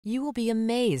You will be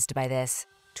amazed by this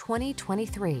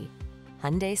 2023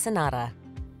 Hyundai Sonata.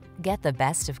 Get the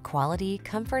best of quality,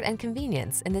 comfort, and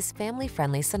convenience in this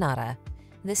family-friendly Sonata.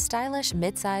 This stylish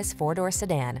midsize four-door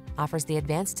sedan offers the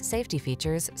advanced safety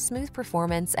features, smooth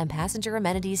performance, and passenger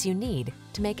amenities you need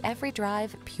to make every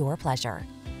drive pure pleasure.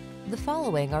 The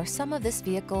following are some of this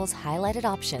vehicle's highlighted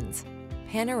options: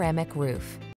 panoramic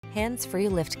roof, hands-free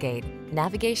liftgate,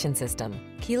 navigation system,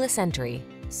 keyless entry,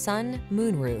 sun,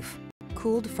 moonroof,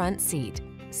 cooled front seat,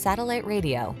 satellite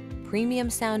radio, premium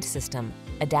sound system,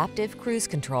 adaptive cruise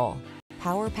control,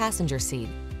 power passenger seat.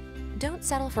 Don't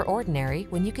settle for ordinary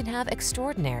when you can have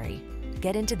extraordinary.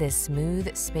 Get into this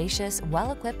smooth, spacious,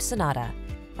 well-equipped Sonata.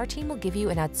 Our team will give you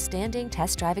an outstanding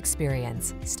test drive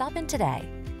experience. Stop in today.